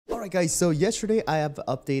Alright guys, so yesterday I have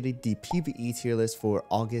updated the PvE tier list for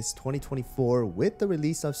August 2024 with the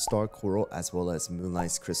release of Star Coral as well as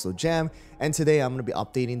Moonlight Crystal Jam, and today I'm going to be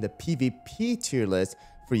updating the PvP tier list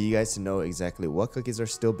for you guys to know exactly what cookies are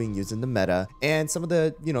still being used in the meta and some of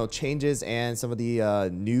the changes and some of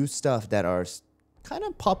the new stuff that are kind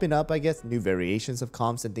of popping up, I guess, new variations of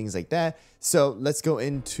comps and things like that. So let's go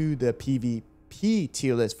into the PvP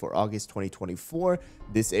tier list for August 2024.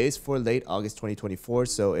 This is for late August 2024,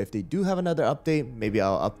 so if they do have another update, maybe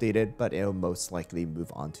I'll update it, but it'll most likely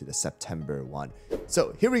move on to the September one.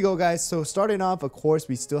 So here we go guys. So starting off, of course,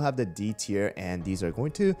 we still have the D tier, and these are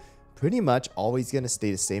going to pretty much always going to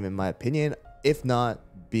stay the same in my opinion, if not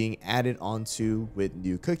being added onto with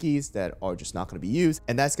new cookies that are just not going to be used.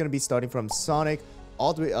 And that's going to be starting from Sonic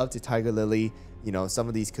all the way up to Tiger Lily. Some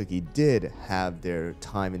of these cookies did have their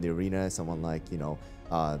time in the arena. Someone like,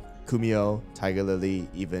 Kumio, Tiger Lily,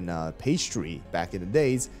 even Pastry back in the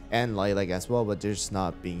days, and Lilac as well, but they're just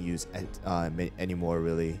not being used anymore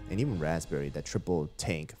really. And even Raspberry, that triple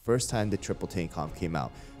tank, first time the triple tank comp came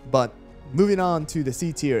out. But moving on to the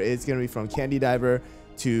C tier, it's going to be from Candy Diver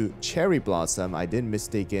to Cherry Blossom. I did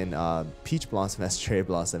mistaken Peach Blossom as Cherry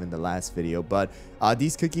Blossom in the last video, but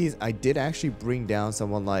these cookies, I did actually bring down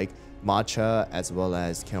someone like Matcha as well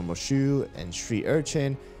as Caramel Shoe and Street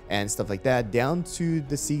Urchin and stuff like that down to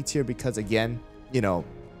the C tier because, again, it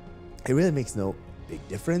really makes no big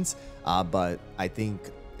difference, but I think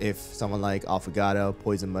if someone like Affogato,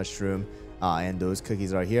 Poison Mushroom, and those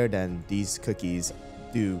cookies are here, then these cookies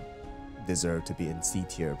do deserve to be in C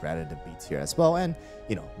tier rather than B tier as well, and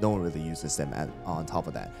no one really uses them on top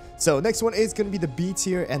of that. So next one is going to be the B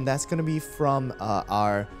tier, and that's going to be from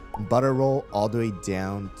our butter roll all the way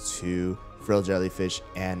down to frilled jellyfish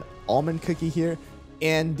and almond cookie here.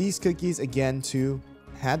 And these cookies, again, too,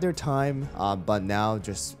 had their time, but now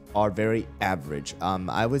just are very average.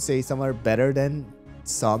 I would say some are better than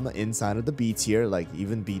some inside of the B tier. Like,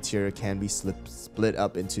 even B tier can be split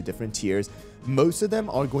up into different tiers. Most of them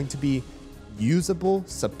are going to be usable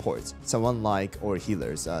supports, someone like, or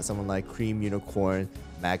healers, someone like Cream Unicorn,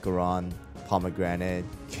 Macaron, Pomegranate,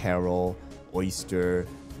 Carol, Oyster,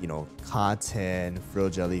 Cotton,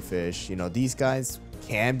 frilled jellyfish. These guys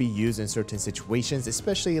can be used in certain situations,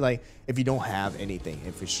 especially like if you don't have anything,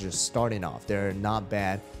 if it's just starting off. They're not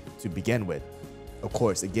bad to begin with. Of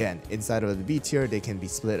course, again, inside of the B tier, they can be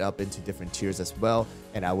split up into different tiers as well,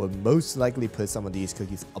 and I would most likely put some of these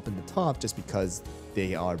cookies up in the top just because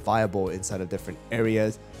they are viable inside of different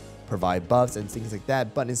areas, provide buffs and things like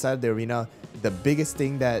that. But inside of the arena, the biggest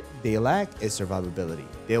thing that they lack is survivability.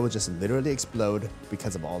 They will just literally explode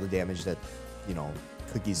because of all the damage that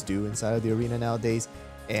cookies do inside of the arena nowadays,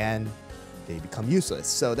 and they become useless.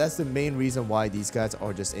 So that's the main reason why these guys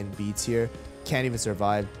are just in B tier. Can't even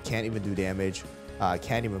survive, can't even do damage,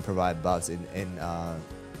 can't even provide buffs in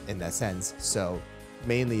that sense. So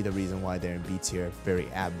mainly the reason why they're in B tier, very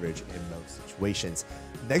average in most situations.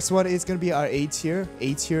 Next one is going to be our A tier.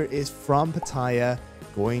 A tier is from Pattaya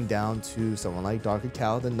going down to someone like Dark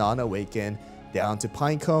Cacao, the non-awakened, down to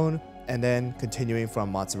Pinecone, and then continuing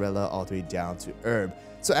from Mozzarella all the way down to Herb.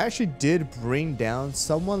 So I actually did bring down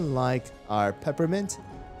someone like our Peppermint,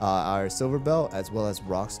 our Silver Bell, as well as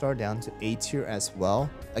Rockstar down to A tier as well.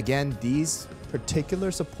 Again, these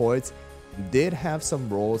particular supports did have some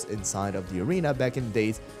roles inside of the arena back in the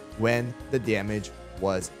days when the damage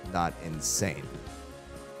was not insane.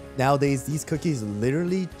 Nowadays, these cookies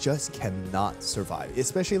literally just cannot survive,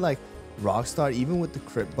 especially like Rockstar, even with the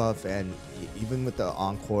crit buff and even with the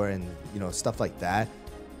Encore and stuff like that,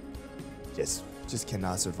 just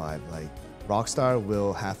cannot survive. Like, Rockstar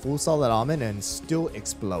will have full solid almond and still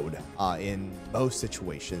explode in most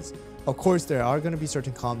situations. Of course, there are going to be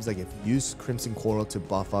certain comps, like if you use Crimson Coral to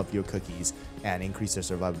buff up your cookies and increase their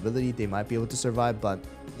survivability, they might be able to survive. But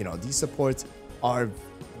these supports are,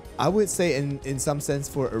 I would say, in some sense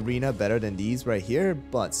for arena better than these right here,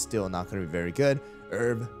 but still not going to be very good.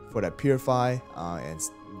 Herb for that Purify, and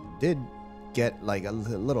did get like a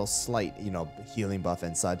little slight healing buff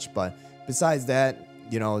and such, but besides that,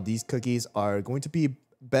 these cookies are going to be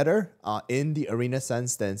better in the arena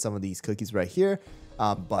sense than some of these cookies right here,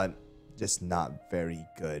 but just not very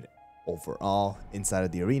good overall inside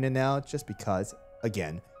of the arena now, just because,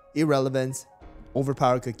 again, irrelevance,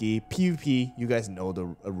 overpowered cookie, PvP, you guys know the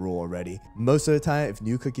rule already. Most of the time, if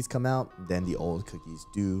new cookies come out, then the old cookies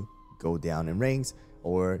do go down in ranks,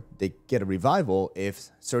 or they get a revival if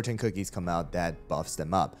certain cookies come out that buffs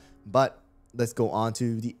them up. But let's go on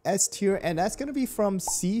to the S tier, and that's going to be from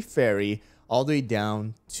Sea Fairy all the way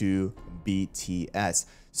down to BTS.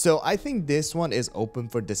 So I think this one is open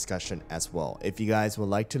for discussion as well. If you guys would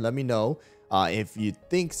like to let me know If you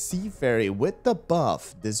think Seafary with the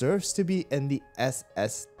buff deserves to be in the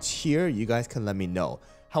SS tier, you guys can let me know.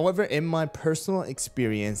 However, in my personal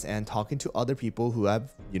experience and talking to other people who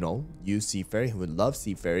have, used Seafary, who would love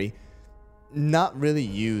Seafary, not really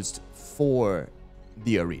used for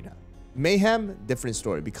the arena. Mayhem, different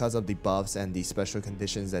story because of the buffs and the special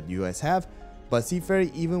conditions that you guys have. But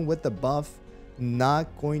Seafary, even with the buff, not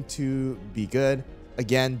going to be good.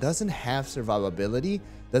 Again, doesn't have survivability,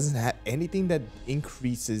 doesn't have anything that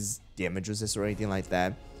increases damage resist or anything like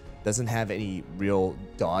that. Doesn't have any real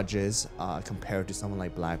dodges compared to someone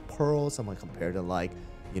like Black Pearl, someone compared to like,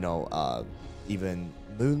 even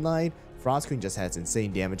Moonlight. Frost Queen just has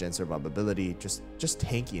insane damage and survivability, just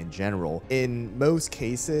tanky in general. In most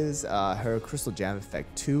cases, her Crystal Jam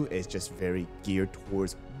effect too is just very geared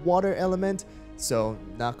towards water element, so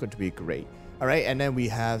not going to be great. All right, and then we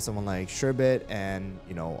have someone like Sherbet and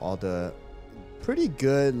all the pretty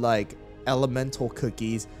good like elemental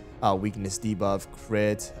cookies, weakness debuff,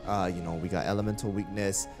 crit. We got elemental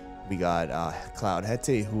weakness. We got Cloud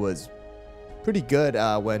Hete, who was pretty good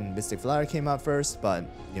when Mystic Flower came out first, but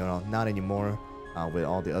not anymore with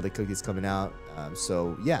all the other cookies coming out.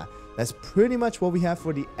 So yeah, that's pretty much what we have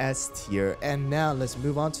for the S tier. And now let's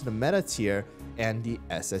move on to the meta tier and the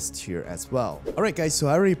SS tier as well. All right, guys, so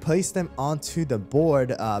I already placed them onto the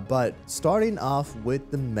board, but starting off with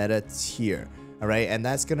the meta tier. All right, and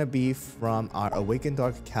that's gonna be from our Awakened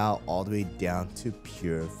Dark Cacao all the way down to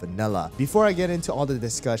Pure Vanilla. Before I get into all the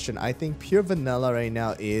discussion, I think Pure Vanilla right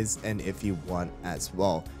now is an iffy one as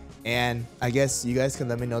well. And I guess you guys can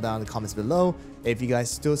let me know down in the comments below if you guys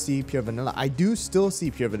still see Pure Vanilla. I do still see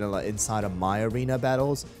Pure Vanilla inside of my arena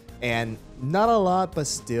battles, and not a lot, but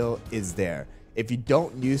still is there. If you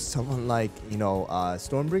don't use someone like,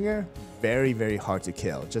 Stormbringer, very, very hard to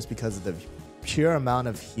kill just because of the pure amount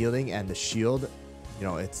of healing and the shield.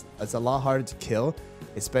 It's a lot harder to kill,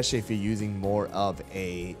 especially if you're using more of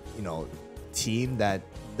a team that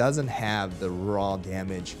doesn't have the raw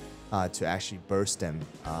damage to actually burst them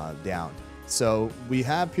down. So we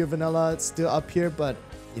have Pure Vanilla still up here, but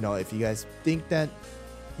if you guys think that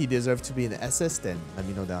he deserves to be in the SS, then let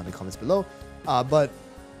me know down in the comments below. But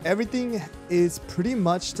everything is pretty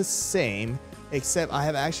much the same, except I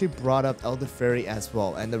have actually brought up Elder Fairy as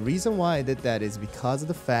well. And the reason why I did that is because of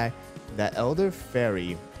the fact that Elder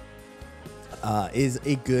Fairy is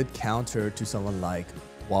a good counter to someone like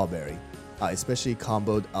Wallberry, especially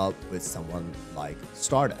comboed up with someone like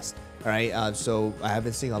Stardust. All right, so I have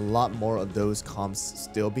been seeing a lot more of those comps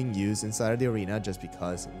still being used inside of the arena just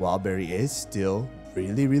because Wallberry is still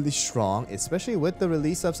really, really strong, especially with the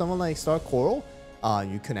release of someone like Star Coral.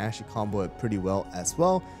 You can actually combo it pretty well as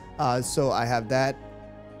well. So I have that.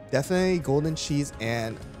 Definitely Golden Cheese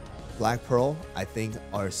and Black Pearl, I think,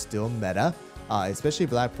 are still meta. Especially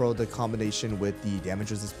Black Pearl, the combination with the damage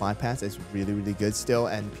resist bypass is really, really good still.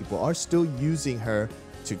 And people are still using her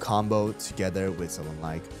to combo together with someone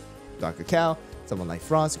like Dark Cacao, someone like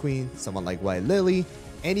Frost Queen, someone like White Lily.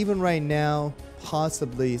 And even right now,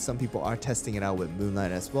 possibly some people are testing it out with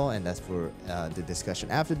Moonlight as well. And that's for the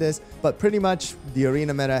discussion after this. But pretty much the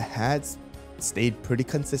arena meta has stayed pretty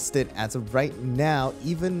consistent as of right now,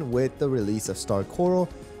 even with the release of Star Coral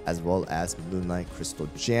as well as Moonlight Crystal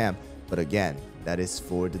Jam. But again, that is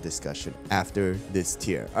for the discussion after this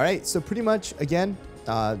tier. All right, so pretty much again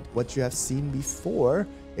what you have seen before,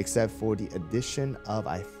 except for the addition of,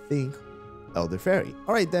 I think, Elder Fairy.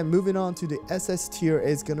 All right, then moving on to the SS tier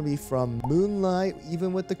is going to be from Moonlight,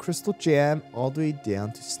 even with the Crystal Jam, all the way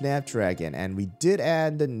down to Snapdragon. And we did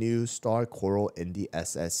add the new Star Coral in the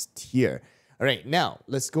SS tier. All right, now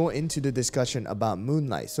let's go into the discussion about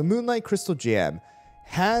Moonlight. So Moonlight Crystal Jam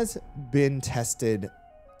has been tested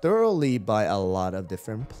thoroughly by a lot of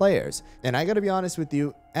different players. And I gotta be honest with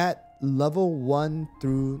you, at level 1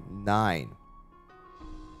 through 9,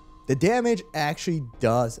 the damage actually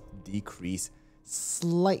does decrease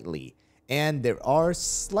slightly. And there are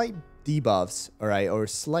slight debuffs, all right, or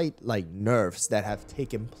slight like nerfs that have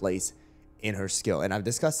taken place in her skill. And I've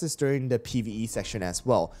discussed this during the PvE section as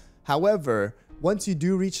well. However, once you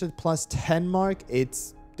do reach the plus 10 mark, it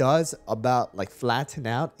does about like flatten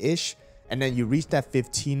out ish. And then you reach that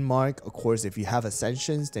 15 mark. Of course, if you have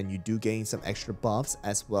ascensions, then you do gain some extra buffs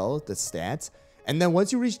as well, the stats. And then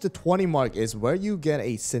once you reach the 20 mark is where you get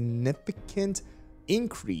a significant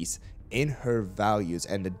increase in her values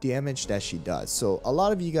and the damage that she does. So a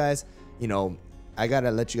lot of you guys, I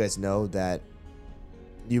gotta let you guys know that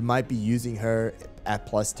you might be using her at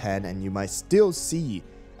plus 10 and you might still see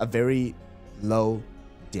a very low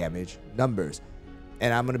damage numbers.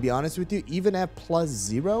 And I'm going to be honest with you, even at plus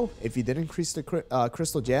 0, if you did increase the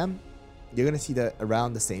Crystal Jam, you're going to see that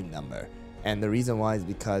around the same number. And the reason why is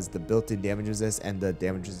because the built-in damage resist and the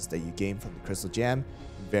damage resist that you gain from the Crystal Jam,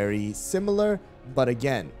 very similar, but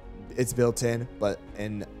again, it's built in, but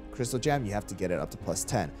in Crystal Jam, you have to get it up to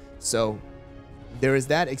 +10. So there is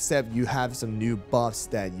that, except you have some new buffs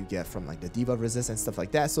that you get from like the debuff resist and stuff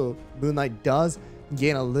like that. So Moonlight does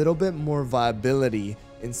gain a little bit more viability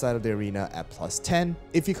inside of the arena at +10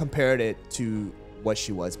 if you compared it to what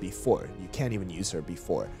she was before. You can't even use her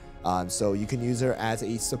before. So you can use her as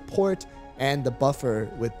a support and the buffer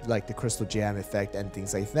with like the Crystal Jam effect and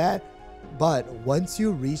things like that. But once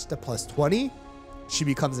you reach the +20, she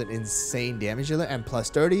becomes an insane damage dealer, and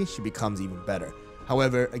 +30, she becomes even better.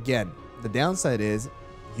 However, again, the downside is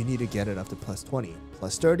you need to get it up to +20.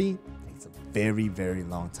 +30 takes a very, very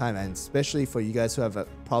long time, and especially for you guys who have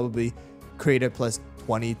probably created +20,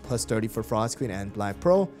 +30 for Frost Queen and Black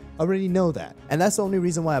Pearl, already know that. And that's the only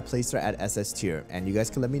reason why I placed her at SS tier. And you guys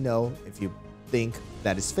can let me know if you think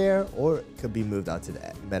that is fair or it could be moved out to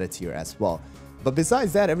the meta tier as well. But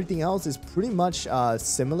besides that, everything else is pretty much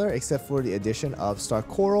similar except for the addition of Star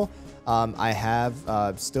Coral. I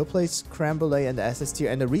have still placed Creme Brulee in the SS tier,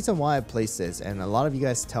 and the reason why I placed this, and a lot of you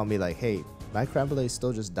guys tell me like, hey, my Creme Brulee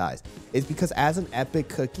still just dies, is because as an epic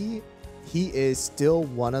cookie, he is still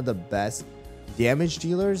one of the best damage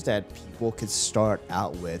dealers that people could start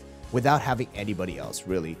out with without having anybody else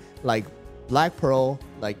really. Like Black Pearl,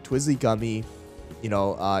 like Twizzly Gummy, you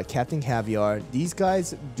know, Captain Caviar, these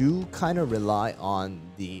guys do kind of rely on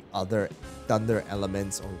the other thunder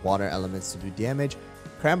elements or water elements to do damage.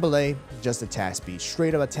 Creme Brulee, just attack speed,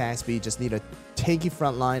 straight up attack speed, just need a tanky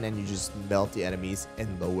front line and you just melt the enemies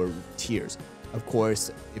in lower tiers. Of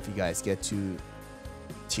course, if you guys get to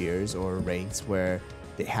tiers or ranks where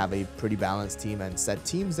they have a pretty balanced team and set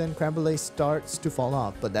teams, then Creme Brulee starts to fall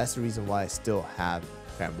off. But that's the reason why I still have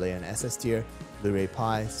Creme Brulee in SS tier. Blu-ray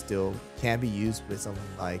Pie still can be used with something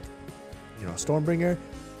like, you know, Stormbringer.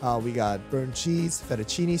 We got burnt cheese,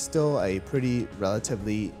 fettuccine, still a pretty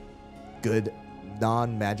relatively good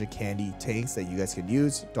non-magic candy tanks that you guys can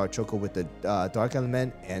use. Dark Choco with the dark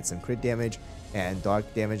element and some crit damage and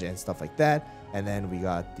dark damage and stuff like that. And then we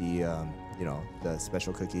got the you know, the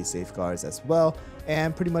special cookie safeguards as well.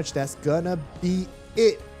 And pretty much that's gonna be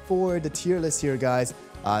it for the tier list here, guys.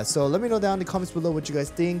 So let me know down in the comments below what you guys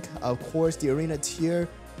think. Of course, the arena tier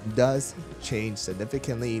does change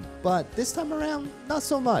significantly, but this time around, not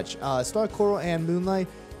so much. Star Coral and Moonlight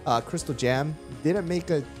Crystal Jam didn't make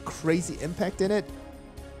a crazy impact in it.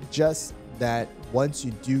 Just that once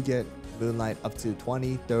you do get Moonlight up to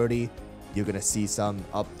 20, 30, you're going to see some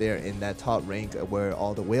up there in that top rank where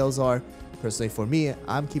all the whales are. Personally, for me,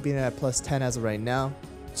 I'm keeping it at +10 as of right now.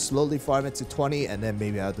 Slowly farm it to 20, and then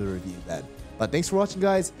maybe I'll do a review then. But thanks for watching,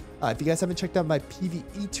 guys. If you guys haven't checked out my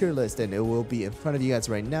PvE tier list, then it will be in front of you guys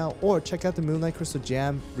right now. Or check out the Moonlight Crystal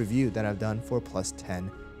Jam review that I've done for +10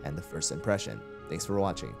 and the first impression. Thanks for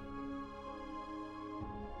watching.